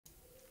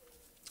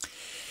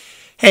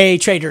Hey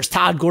traders,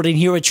 Todd Gordon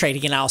here with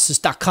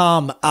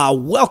tradinganalysis.com.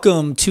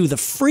 Welcome to the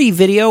free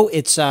video.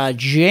 It's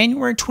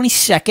January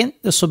 22nd.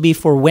 This will be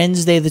for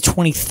Wednesday the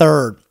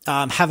 23rd.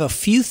 Have a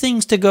few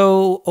things to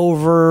go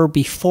over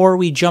before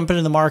we jump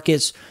into the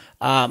markets.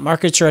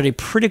 Markets are at a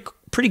pretty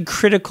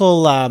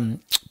critical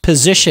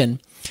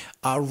position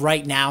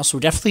right now, so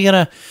we're definitely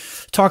going to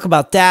talk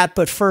about that.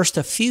 But first,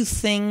 a few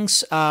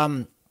things.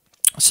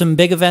 Some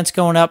big events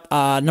going up.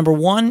 Number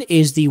one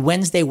is the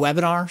Wednesday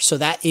webinar. So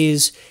that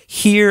is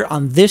here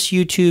on this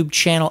YouTube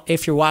channel.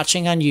 If you're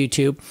watching on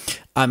YouTube,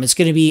 it's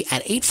going to be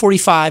at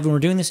 8:45, and we're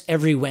doing this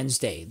every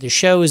Wednesday. The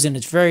show is in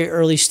its very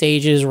early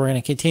stages. We're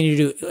going to continue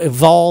to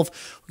evolve.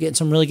 We're getting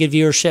some really good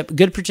viewership,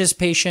 good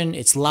participation.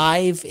 It's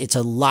live. It's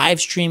a live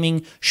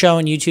streaming show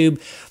on YouTube,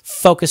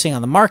 focusing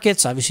on the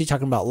markets, obviously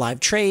talking about live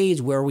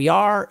trades, where we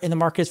are in the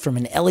markets from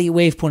an Elliott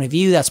wave point of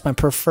view. That's my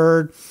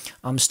preferred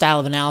style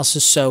of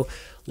analysis. So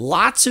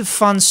lots of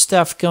fun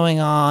stuff going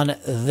on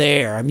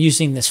there. I'm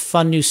using this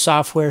fun new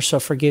software, so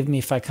forgive me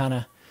if I kind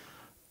of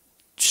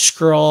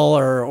scroll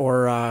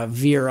or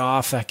veer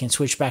off. I can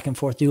switch back and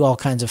forth, do all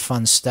kinds of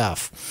fun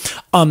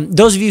stuff.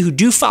 Those of you who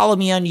do follow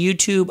me on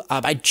YouTube,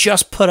 I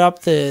just put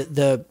up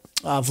the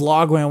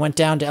vlog when I went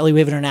down to Elliott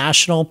Wave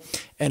International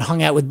and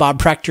hung out with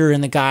Bob Prechter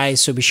and the guys,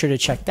 so be sure to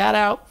check that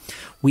out.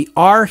 We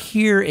are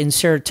here in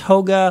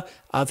Saratoga.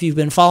 If you've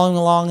been following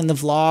along in the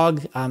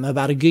vlog, I'm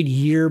about a good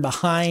year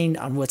behind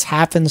on what's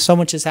happened. So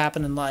much has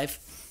happened in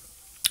life.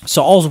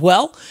 So all's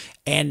well,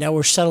 and now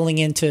we're settling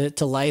into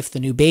life.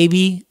 The new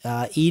baby,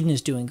 Eden,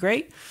 is doing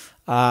great.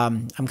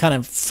 I'm kind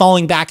of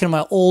falling back into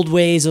my old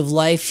ways of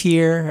life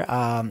here.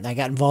 I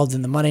got involved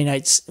in the Monday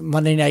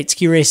night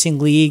ski racing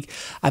league.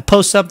 I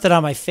post something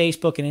on my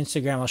Facebook and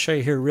Instagram. I'll show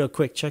you here real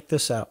quick. Check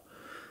this out.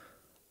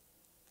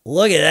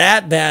 Look at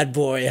that bad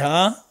boy,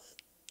 huh?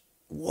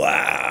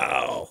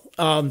 Wow.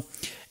 On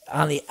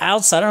the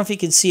outside, I don't know if you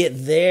can see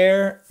it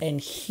there and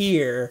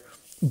here,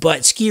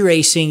 but ski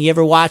racing, you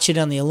ever watch it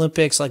on the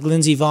Olympics, like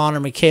Lindsey Vonn or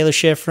Michaela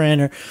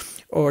Schifrin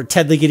or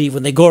Ted Ligety,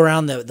 when they go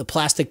around the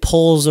plastic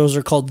poles, those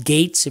are called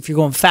gates. If you're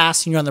going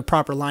fast and you're on the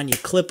proper line, you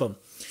clip them.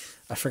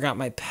 I forgot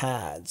my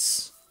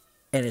pads.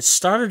 And it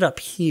started up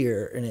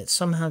here, and it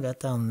somehow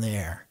got down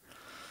there.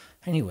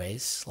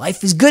 Anyways,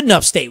 life is good in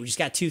upstate. We just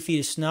got 2 feet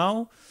of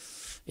snow.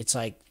 It's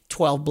like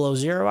 12 below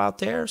zero out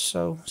there,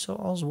 so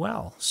all's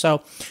well.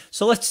 So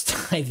let's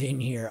dive in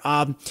here.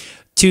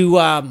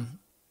 To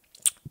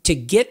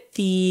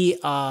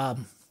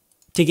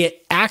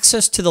get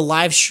access to the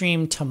live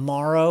stream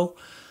tomorrow,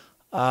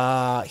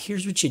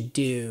 here's what you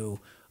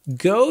do.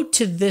 Go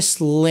to this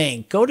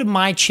link. Go to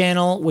my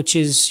channel, which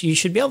is, you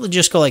should be able to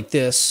just go like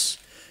this,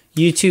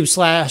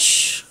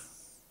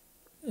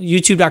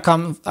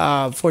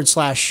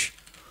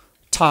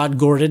 youtube.com/Todd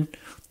Gordon.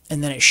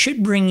 And then it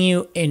should bring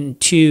you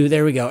into,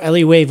 there we go,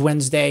 Elliott Wave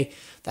Wednesday.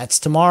 That's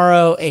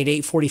tomorrow at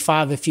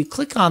 8:45. If you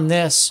click on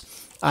this,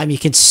 you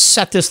can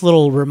set this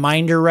little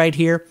reminder right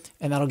here,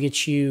 and that'll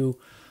get you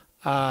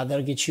a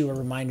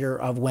reminder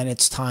of when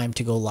it's time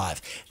to go live.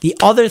 The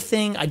other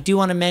thing I do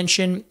want to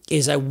mention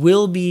is I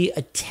will be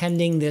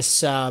attending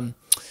this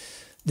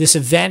this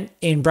event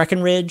in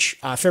Breckenridge,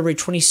 February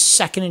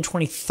 22nd and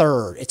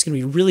 23rd. It's going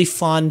to be really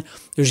fun.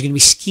 There's going to be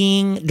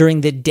skiing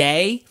during the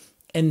day,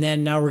 and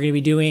then we're going to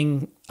be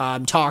doing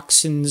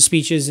talks and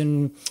speeches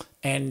and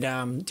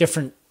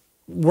different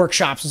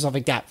workshops and stuff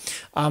like that.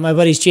 My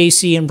buddies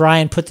JC and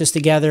Brian put this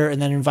together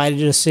and then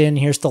invited us in.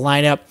 Here's the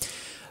lineup.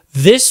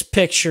 This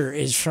picture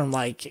is from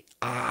like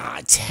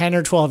 10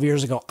 or 12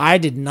 years ago. I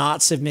did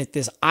not submit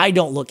this. I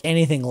don't look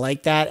anything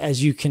like that,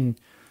 as you can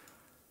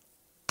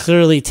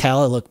clearly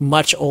tell. I look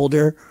much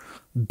older.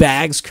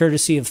 Bags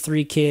courtesy of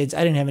 3 kids. I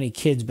didn't have any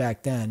kids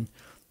back then.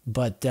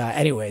 But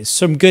anyways,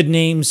 some good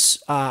names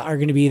are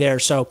going to be there.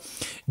 So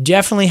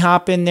definitely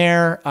hop in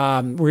there.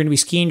 We're going to be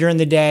skiing during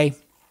the day,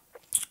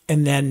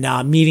 and then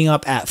meeting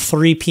up at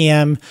 3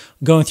 p.m.,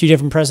 going through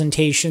different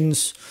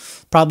presentations,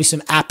 probably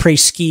some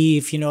après-ski,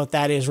 if you know what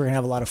that is. We're going to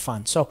have a lot of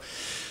fun. So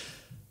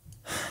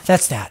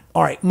that's that.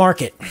 All right,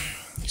 market.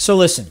 So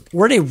listen,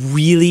 we're at a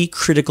really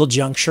critical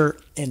juncture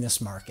in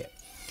this market.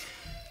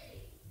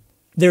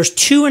 There's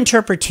 2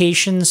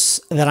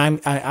 interpretations that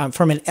I'm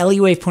from an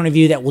Elliott wave point of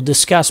view that we'll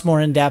discuss more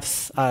in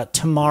depth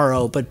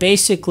tomorrow. But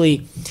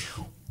basically,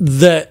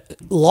 the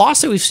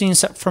loss that we've seen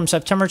from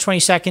September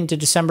 22nd to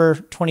December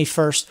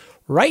 21st,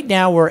 right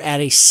now we're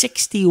at a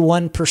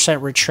 61%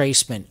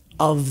 retracement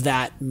of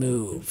that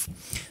move.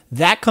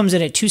 That comes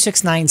in at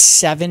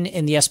 2697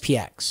 in the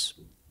SPX.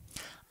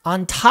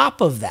 On top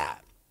of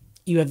that,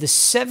 you have the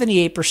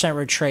 78%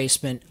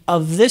 retracement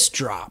of this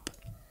drop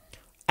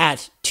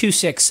at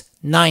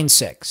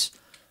 2696.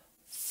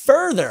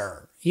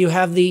 Further, you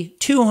have the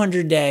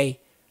 200-day,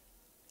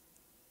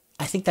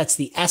 I think that's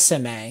the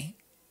SMA.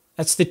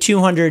 That's the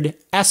 200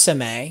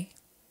 SMA.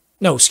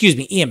 No, excuse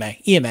me, EMA,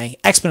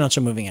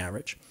 exponential moving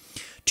average.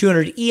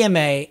 200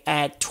 EMA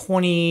at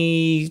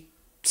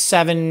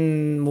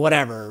 27,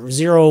 whatever,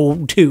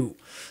 0.2,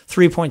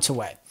 3 points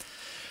away.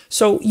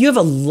 So you have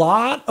a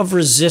lot of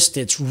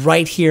resistance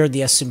right here at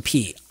the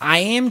S&P. I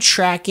am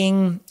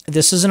tracking,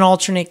 this is an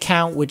alternate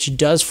count, which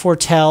does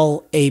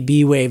foretell a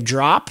B wave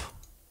drop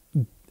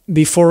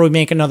before we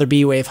make another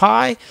B wave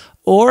high,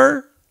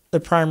 or the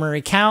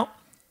primary count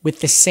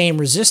with the same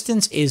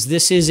resistance is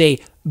this is a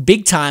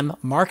big time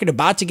market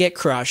about to get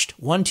crushed,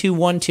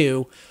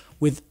 1212,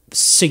 with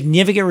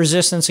significant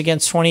resistance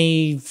against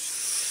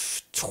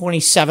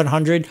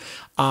 2700.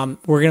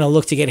 We're going to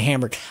look to get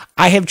hammered.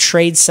 I have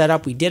trades set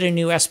up. We did a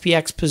new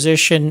SPX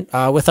position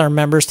with our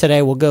members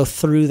today. We'll go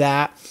through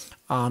that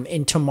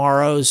in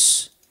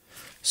tomorrow's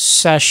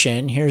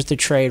session. Here's the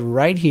trade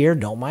right here.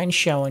 Don't mind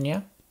showing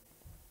you.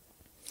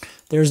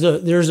 There's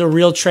a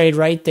real trade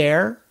right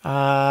there.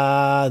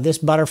 This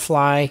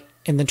butterfly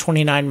in the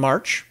 29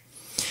 March.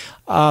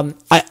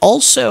 I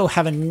also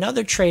have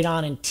another trade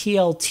on in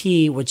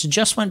TLT, which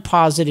just went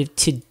positive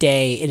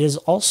today. It is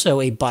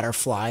also a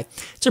butterfly.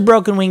 It's a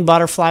broken wing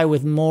butterfly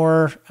with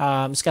more,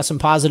 it's got some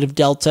positive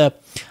delta.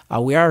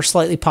 We are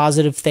slightly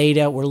positive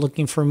theta. We're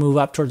looking for a move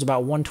up towards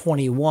about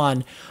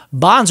 121.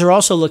 Bonds are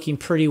also looking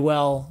pretty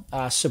well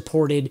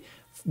supported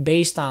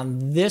based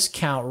on this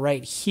count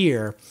right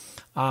here.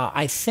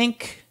 I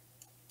think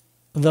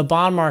the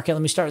bond market,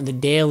 let me start with the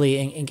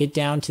daily and get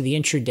down to the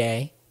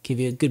intraday. Give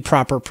you a good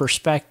proper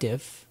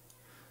perspective.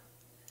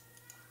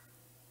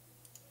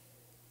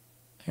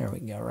 There we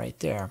go, right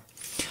there.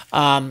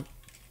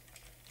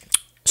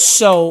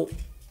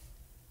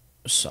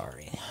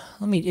 Sorry.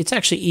 It's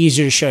actually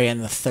easier to show you on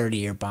the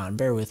 30-year bond.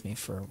 Bear with me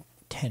for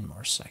 10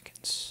 more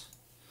seconds.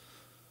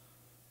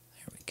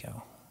 There we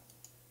go.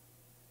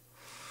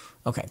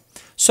 Okay.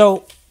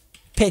 So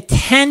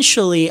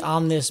potentially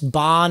on this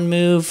bond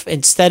move,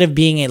 instead of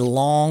being a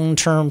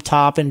long-term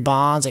top in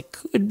bonds, it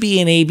could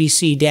be an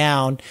ABC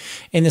down.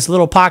 In this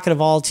little pocket of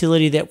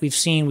volatility that we've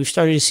seen, we've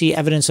started to see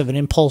evidence of an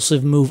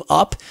impulsive move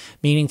up,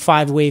 meaning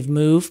 5-wave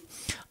move.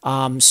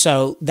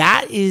 So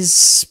that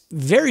is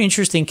very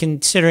interesting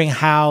considering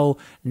how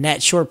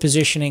net short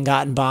positioning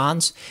got in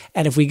bonds.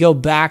 And if we go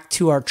back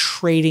to our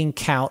trading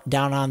count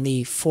down on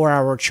the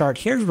 4-hour chart,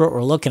 here's what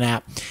we're looking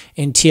at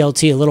in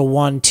TLT, a little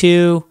 1,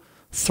 2,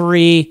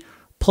 3,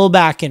 pull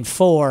back in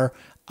 4,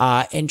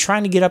 and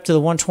trying to get up to the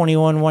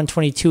 121,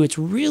 122. It's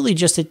really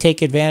just to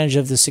take advantage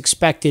of this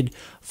expected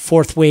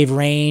 4th wave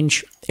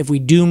range. If we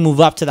do move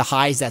up to the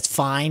highs, that's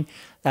fine.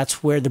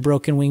 That's where the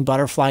broken wing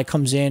butterfly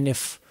comes in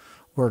if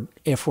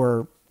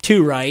we're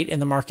too right and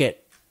the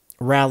market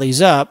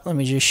rallies up. Let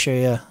me just show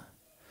you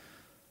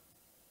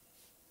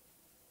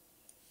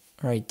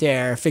right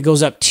there. If it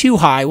goes up too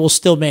high, we'll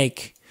still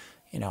make,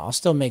 I'll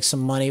still make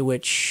some money,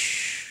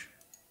 which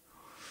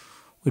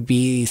would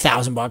be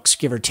 $1,000,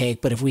 give or take.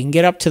 But if we can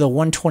get up to the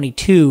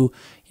 122,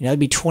 that'd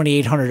be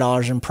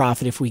 $2,800 in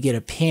profit if we get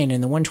a pin.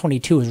 And the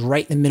 122 is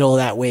right in the middle of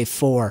that wave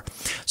 4.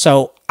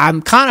 So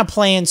I'm kind of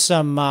playing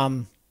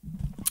some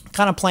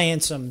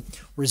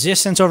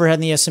resistance overhead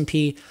in the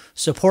S&P,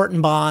 support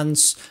in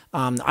bonds.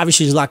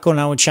 Obviously, there's a lot going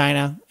on with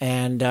China,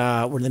 and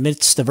we're in the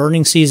midst of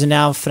earnings season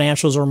now.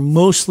 Financials are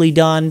mostly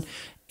done,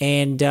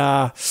 and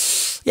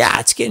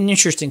yeah, it's getting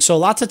interesting. So a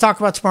lot to talk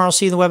about tomorrow.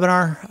 See you in the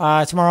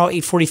webinar tomorrow,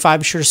 8:45.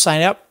 Be sure to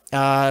sign up.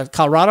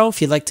 Colorado,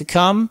 if you'd like to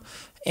come.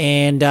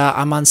 And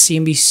I'm on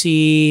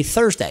CNBC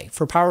Thursday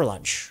for Power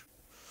Lunch.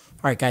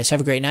 All right, guys,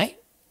 have a great night.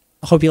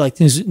 I hope you like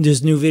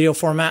this new video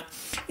format.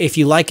 If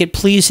you like it,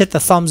 please hit the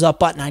thumbs up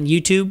button on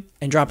YouTube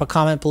and drop a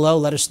comment below.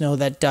 Let us know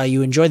that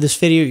you enjoyed this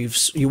video.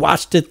 You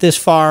watched it this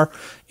far.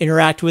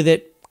 Interact with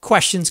it.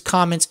 Questions,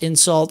 comments,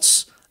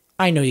 insults.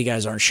 I know you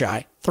guys aren't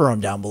shy. Throw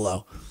them down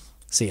below.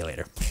 See you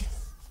later.